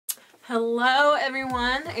Hello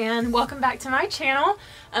everyone and welcome back to my channel.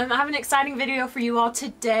 I have an exciting video for you all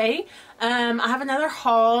today. I have another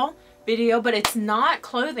haul video, but it's not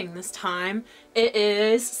clothing this time. It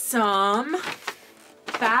is some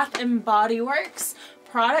Bath and Body Works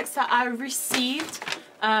products that I received,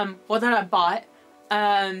 that I bought.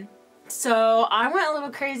 So I went a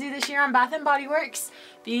little crazy this year on Bath and Body Works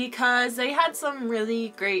because they had some really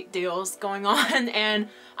great deals going on, and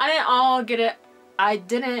I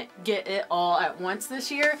didn't get it all at once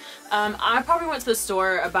this year. I probably went to the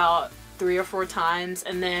store about 3 or 4 times,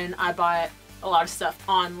 and then I bought a lot of stuff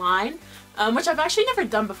online, which I've actually never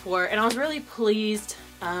done before, and I was really pleased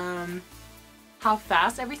how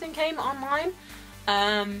fast everything came online.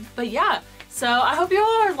 But yeah, so I hope you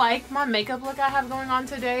all are like my makeup look I have going on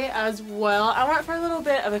today as well. I went for a little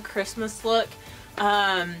bit of a Christmas look.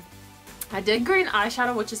 I did green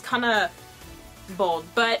eyeshadow, which is kind of bold,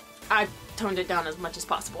 but I toned it down as much as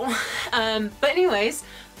possible. But anyways,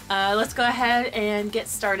 let's go ahead and get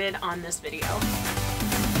started on this video.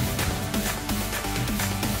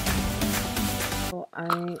 So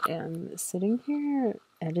I am sitting here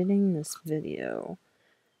editing this video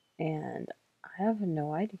and I have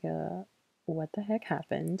no idea what the heck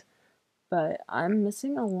happened, but I'm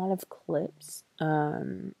missing a lot of clips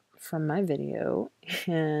from my video,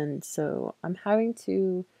 and so I'm having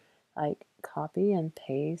to like copy and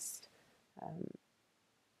paste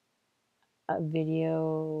a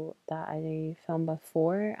video that I filmed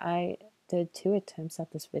before. I did 2 attempts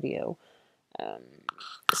at this video,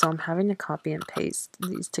 so I'm having to copy and paste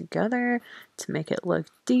these together to make it look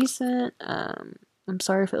decent. I'm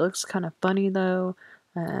sorry if it looks kind of funny though,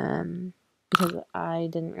 because I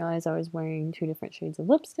didn't realize I was wearing 2 different shades of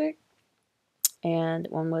lipstick, and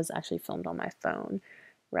one was actually filmed on my phone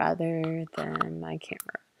rather than my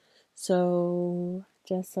camera. So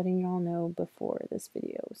just letting y'all know before this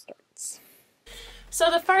video starts. So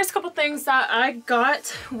the first couple things that I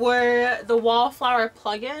got were the Wallflower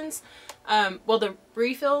plugins, well, the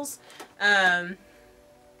refills,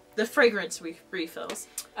 the fragrance refills.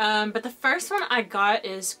 But the first one I got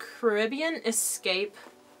is Caribbean Escape,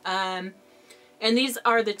 and these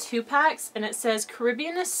are the 2-packs, and it says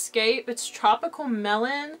Caribbean Escape. It's tropical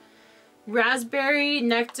melon, raspberry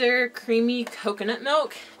nectar, creamy coconut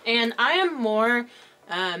milk, and I am more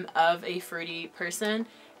of a fruity person,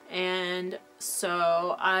 and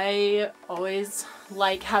so I always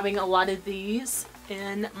like having a lot of these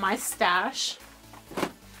in my stash.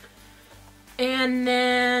 And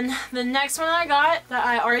then the next one I got that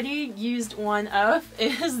I already used one of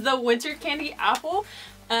is the Winter Candy Apple.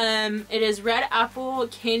 It is red apple,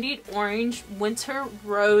 candied orange, winter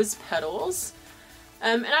rose petals.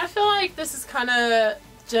 And I feel like this is kind of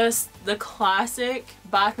just the classic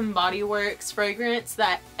Bath and Body Works fragrance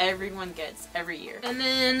that everyone gets every year. And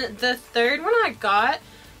then the third one I got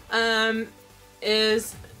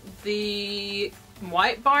is the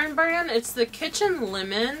White Barn brand. It's the Kitchen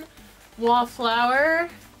Lemon Wallflower,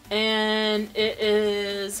 and it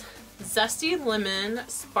is zesty lemon,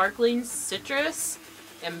 sparkling citrus,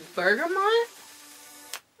 and bergamot.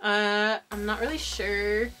 I'm not really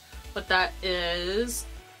sure what that is.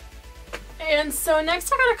 And so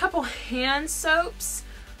next I got a couple hand soaps.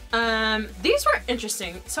 These were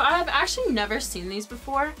interesting. So I have actually never seen these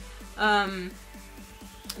before.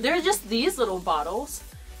 They're just these little bottles.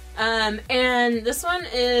 And this one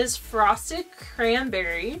is Frosted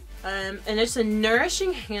Cranberry. And it's a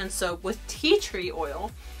nourishing hand soap with tea tree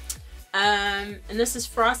oil. And this is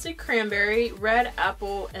Frosted Cranberry, Red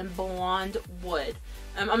Apple, and Blonde Wood.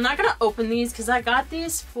 I'm not gonna open these because I got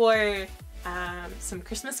these for some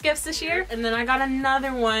Christmas gifts this year. And then I got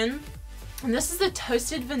another one, and this is the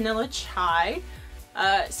Toasted Vanilla Chai.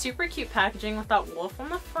 Super cute packaging with that wolf on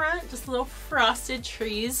the front, just little frosted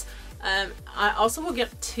trees. I also will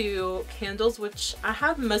get 2 candles, which I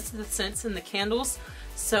have most of the scents in the candles,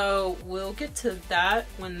 so we'll get to that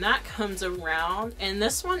when that comes around. And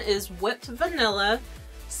this one is whipped vanilla,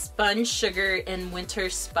 sponge sugar, and winter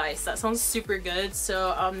spice. That sounds super good,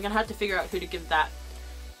 so I'm gonna have to figure out who to give that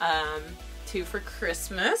to for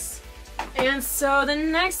Christmas. And so the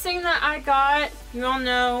next thing that I got, you all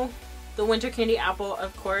know the Winter Candy Apple,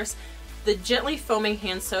 of course, the gently foaming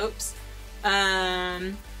hand soaps.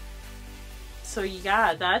 So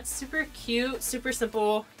yeah, that's super cute, super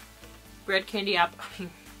simple. Red candy apple,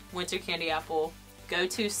 Winter Candy Apple,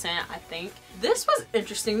 go-to scent, I think. This was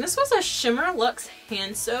interesting. This was a Shimmer Luxe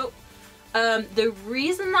hand soap. The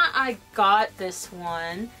reason that I got this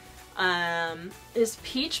one is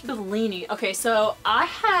Peach Bellini. Okay, so I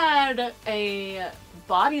had a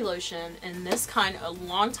body lotion in this kind a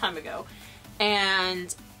long time ago,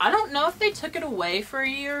 and I don't know if they took it away for a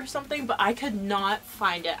year or something, but I could not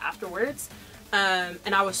find it afterwards.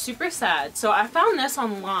 And I was super sad. So I found this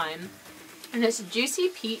online, and it's juicy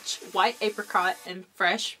peach, white apricot, and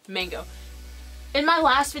fresh mango. In my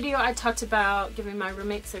last video, I talked about giving my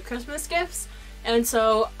roommates their Christmas gifts, and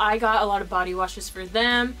so I got a lot of body washes for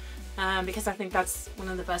them because I think that's one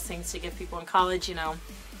of the best things to give people in college, you know,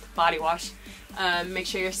 body wash. Make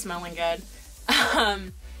sure you're smelling good.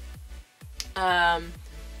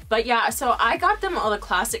 But yeah, so I got them all the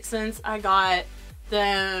classic scents. I got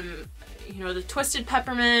them, you know, the Twisted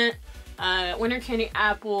Peppermint, Winter Candy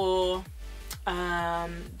Apple,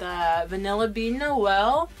 the Vanilla Bean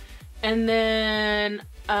Noel, and then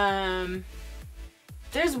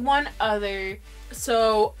there's one other.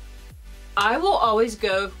 So I will always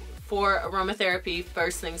go for aromatherapy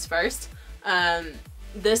first things first.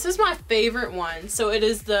 This is my favorite one. So it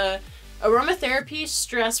is the Aromatherapy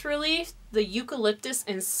Stress Relief, the Eucalyptus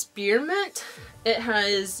and Spearmint. It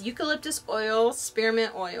has eucalyptus oil,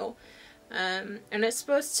 spearmint oil, and it's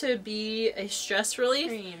supposed to be a stress relief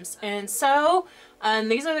creams. And so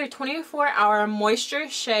these are their 24-hour moisture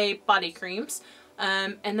shea body creams.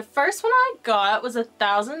 And the first one I got was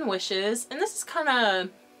 1,000 Wishes, and this is kind of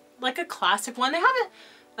like a classic one. They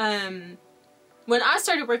haven't, when I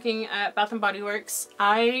started working at Bath & Body Works,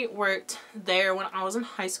 I worked there when I was in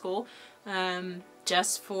high school,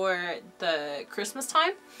 just for the Christmas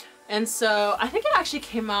time. And so I think it actually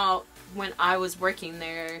came out when I was working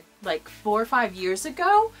there like 4 or 5 years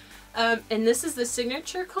ago. And this is the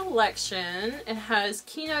signature collection. It has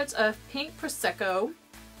keynotes of pink prosecco,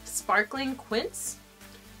 sparkling quince,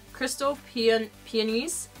 crystal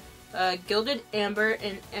peonies, gilded amber,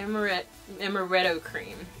 and amaretto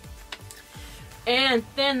cream. And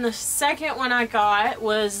then the second one I got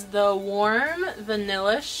was the warm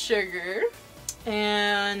vanilla sugar,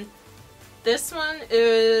 and this one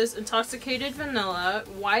is intoxicated vanilla,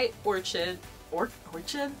 white orchid,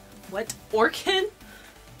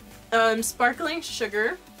 sparkling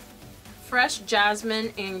sugar, fresh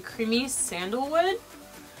jasmine, and creamy sandalwood.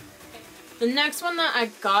 The next one that I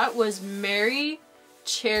got was Merry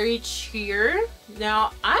Cherry Cheer.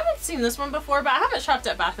 Now, I haven't seen this one before, but I haven't shopped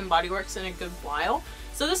at Bath & Body Works in a good while.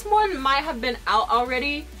 So this one might have been out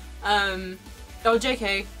already. Oh,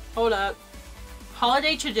 JK, hold up.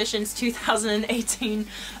 Holiday Traditions 2018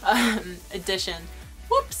 edition.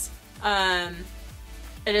 Whoops.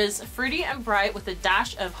 It is fruity and bright with a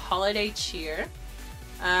dash of holiday cheer.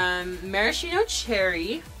 Maraschino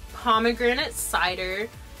cherry, pomegranate cider,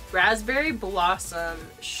 raspberry blossom,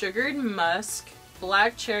 sugared musk,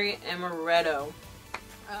 black cherry amaretto.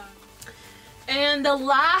 And the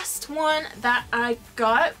last one that I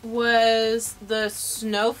got was the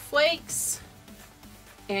snowflakes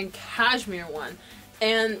and cashmere one.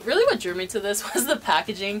 And really what drew me to this was the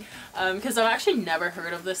packaging, because I've actually never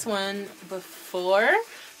heard of this one before.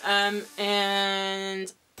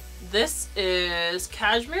 And this is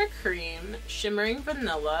cashmere cream, shimmering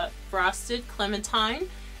vanilla, frosted clementine,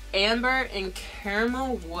 amber, and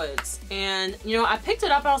caramel woods. And you know, I picked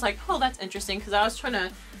it up, I was like, oh, that's interesting, because I was trying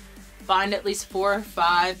to find at least 4 or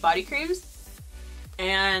 5 body creams,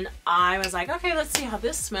 and I was like, okay, let's see how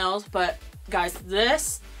this smells. But guys,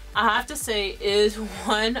 this, I have to say, is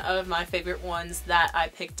one of my favorite ones that I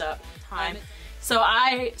picked up. So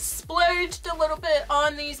I splurged a little bit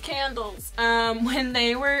on these candles when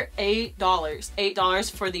they were $8.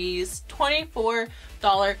 $8 for these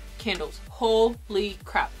 $24 candles. Holy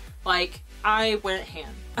crap. Like, I went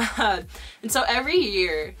ham. And so every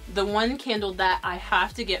year, the one candle that I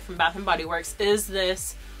have to get from Bath & Body Works is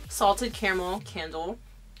this salted caramel candle.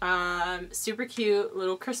 Super cute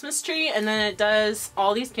little Christmas tree. And then it does,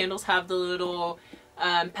 all these candles have the little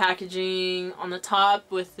packaging on the top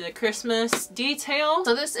with the Christmas detail.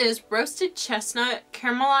 So this is roasted chestnut,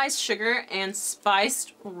 caramelized sugar, and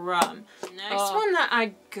spiced rum. Next one that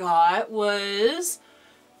I got was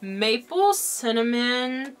maple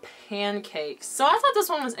cinnamon pancakes. So I thought this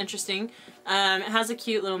one was interesting. It has a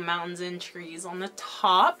cute little mountains and trees on the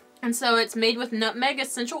top. And so it's made with nutmeg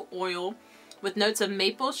essential oil with notes of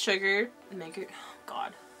maple sugar, oh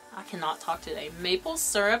God, I cannot talk today, maple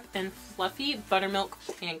syrup, and fluffy buttermilk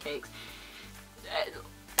pancakes.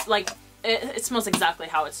 Like, it smells exactly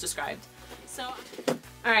how it's described. So,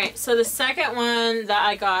 alright, so the second one that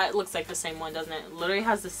I got looks like the same one, doesn't it? It literally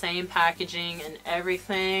has the same packaging and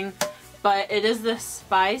everything. But it is the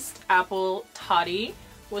spiced apple toddy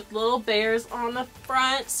with little bears on the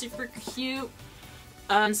front. Super cute.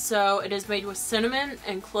 So it is made with cinnamon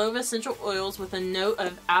and clove essential oils with a note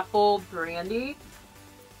of apple brandy.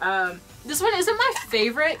 This one isn't my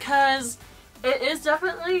favorite because it is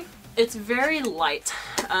definitely, it's very light.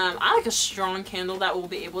 I like a strong candle that will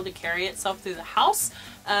be able to carry itself through the house.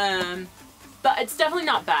 But it's definitely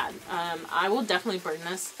not bad. I will definitely burn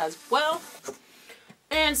this as well.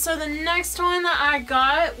 And so the next one that I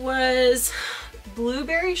got was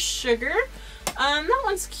blueberry sugar. That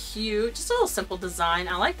one's cute. Just a little simple design.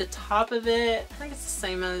 I like the top of it. I think it's the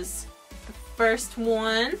same as the first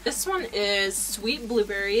one. This one is sweet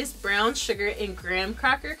blueberries, brown sugar, and graham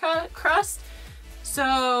cracker crust.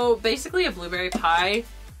 So basically a blueberry pie.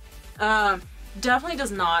 Definitely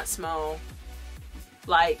does not smell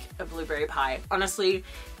like a blueberry pie, honestly.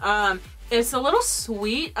 It's a little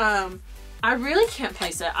sweet. I really can't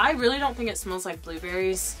place it. I really don't think it smells like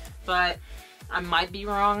blueberries, but I might be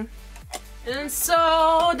wrong. And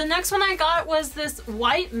so the next one I got was this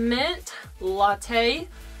white mint latte.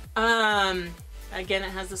 Again, it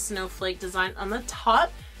has the snowflake design on the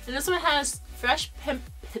top, and this one has fresh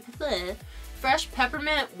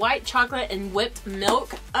peppermint, white chocolate, and whipped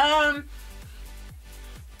milk.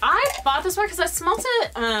 I bought this one because I smelled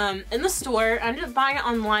it in the store. I ended up buying it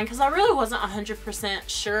online because I really wasn't 100%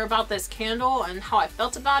 sure about this candle and how I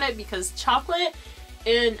felt about it, because chocolate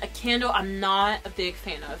in a candle I'm not a big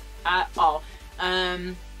fan of at all.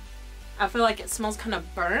 I feel like it smells kind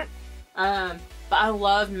of burnt, but I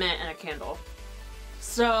love mint in a candle.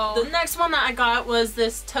 So the next one that I got was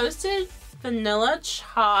this toasted vanilla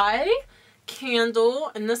chai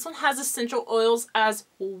candle, and this one has essential oils as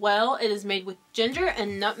well. It is made with ginger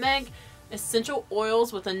and nutmeg essential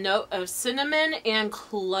oils with a note of cinnamon and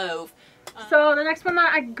clove. So the next one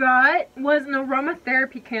that I got was an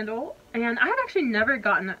aromatherapy candle, and I have actually never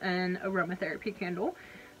gotten an aromatherapy candle.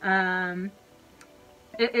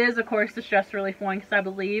 It is, of course, the stress relief one, because I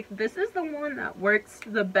believe this is the one that works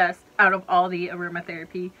the best out of all the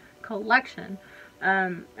aromatherapy collection.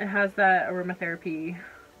 It has that aromatherapy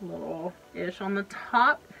little-ish on the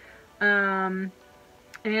top. And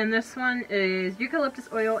this one is eucalyptus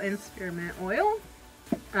oil and spearmint oil.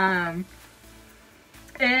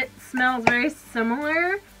 It smells very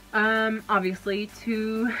similar, obviously,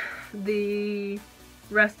 to the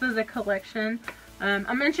rest of the collection.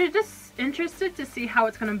 I'm interested to see how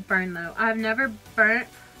it's going to burn, though. I've never burnt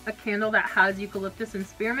a candle that has eucalyptus and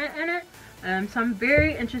spearmint in it, so I'm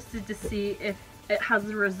very interested to see if it has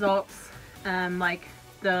the results like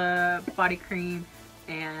the body cream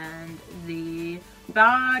and the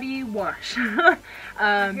body wash.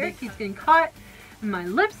 It keeps getting caught in my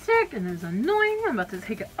lipstick and it's annoying. I'm about to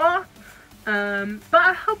take it off. But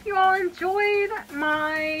I hope you all enjoyed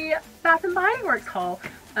my Bath & Body Works haul.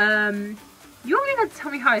 You all need to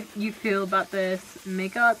tell me how you feel about this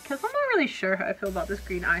makeup, because I'm not really sure how I feel about this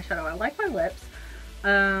green eyeshadow. I like my lips,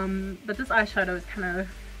 but this eyeshadow is kind of,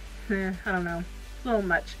 I don't know, a little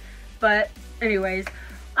much. But anyways,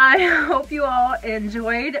 I hope you all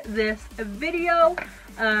enjoyed this video.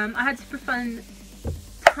 I had a super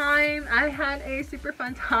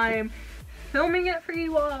fun time filming it for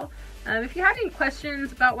you all. If you have any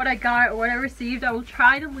questions about what I got or what I received, I will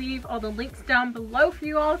try to leave all the links down below for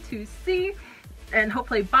you all to see and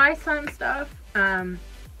hopefully buy some stuff. And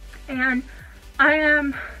I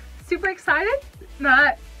am super excited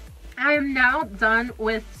that I am now done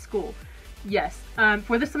with school. Yes,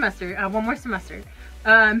 for the semester. I have one more semester.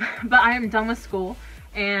 But I am done with school,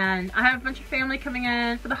 and I have a bunch of family coming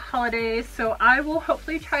in for the holidays, so I will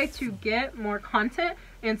hopefully try to get more content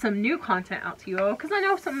and some new content out to you all, because I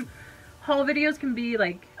know some haul videos can be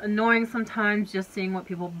like annoying sometimes, just seeing what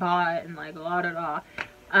people bought and like la da da.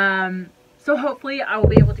 So hopefully I will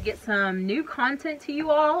be able to get some new content to you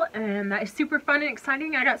all, and that is super fun and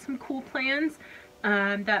exciting. I got some cool plans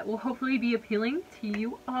that will hopefully be appealing to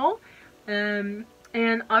you all.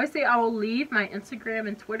 And obviously I will leave my Instagram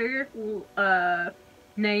and Twitter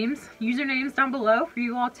usernames down below for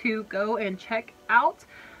you all to go and check out.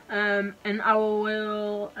 And I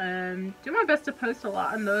will do my best to post a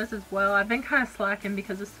lot on those as well. I've been kind of slacking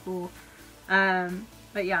because of school.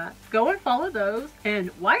 But yeah, go and follow those. And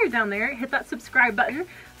while you're down there, hit that subscribe button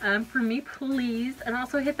for me, please. And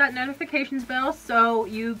also hit that notifications bell so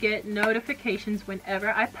you get notifications whenever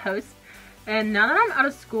I post. And now that I'm out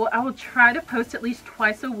of school, I will try to post at least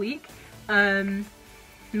twice a week.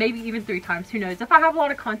 Maybe even 3 times, who knows. If I have a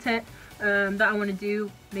lot of content that I want to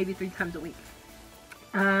do, maybe 3 times a week.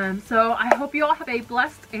 So I hope you all have a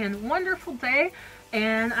blessed and wonderful day,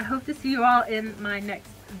 and I hope to see you all in my next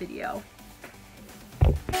video.